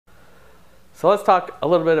So let's talk a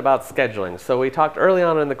little bit about scheduling. So we talked early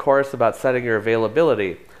on in the course about setting your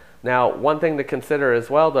availability. Now, one thing to consider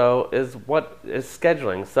as well, though, is what is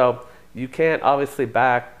scheduling. So you can't obviously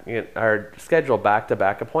or schedule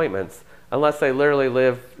back-to-back appointments unless they literally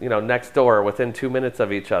live, next door within 2 minutes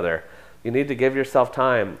of each other. You need to give yourself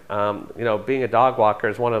time. Being a dog walker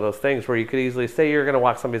is one of those things where you could easily say you're going to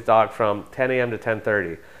walk somebody's dog from 10 a.m. to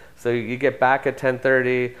 10:30. So you get back at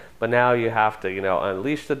 10:30, but now you have to,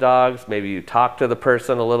 unleash the dogs. Maybe you talk to the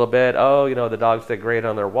person a little bit. Oh, the dogs did great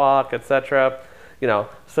on their walk, etc.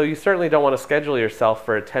 So you certainly don't want to schedule yourself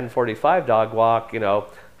for a 10:45 dog walk,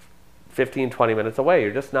 15, 20 minutes away.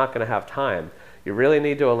 You're just not going to have time. You really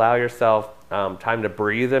need to allow yourself time to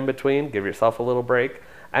breathe in between, give yourself a little break,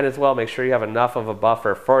 and as well make sure you have enough of a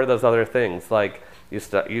buffer for those other things, like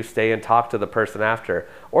you stay and talk to the person after,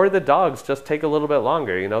 or the dogs just take a little bit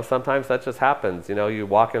longer. Sometimes that just happens. You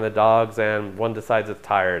walk in the dogs and one decides it's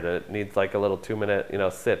tired and it needs like a little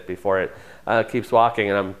 2-minute sit before it keeps walking.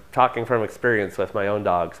 And I'm talking from experience with my own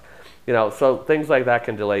dogs. So things like that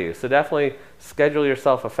can delay you. So definitely schedule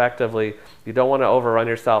yourself effectively. You don't want to overrun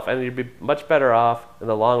yourself, and you'd be much better off in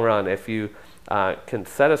the long run if you can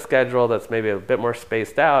set a schedule that's maybe a bit more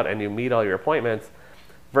spaced out and you meet all your appointments,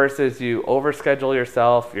 versus you overschedule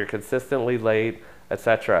yourself, you're consistently late,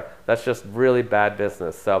 etc. That's just really bad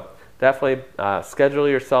business. So definitely schedule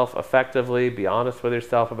yourself effectively. Be honest with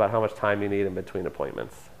yourself about how much time you need in between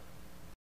appointments.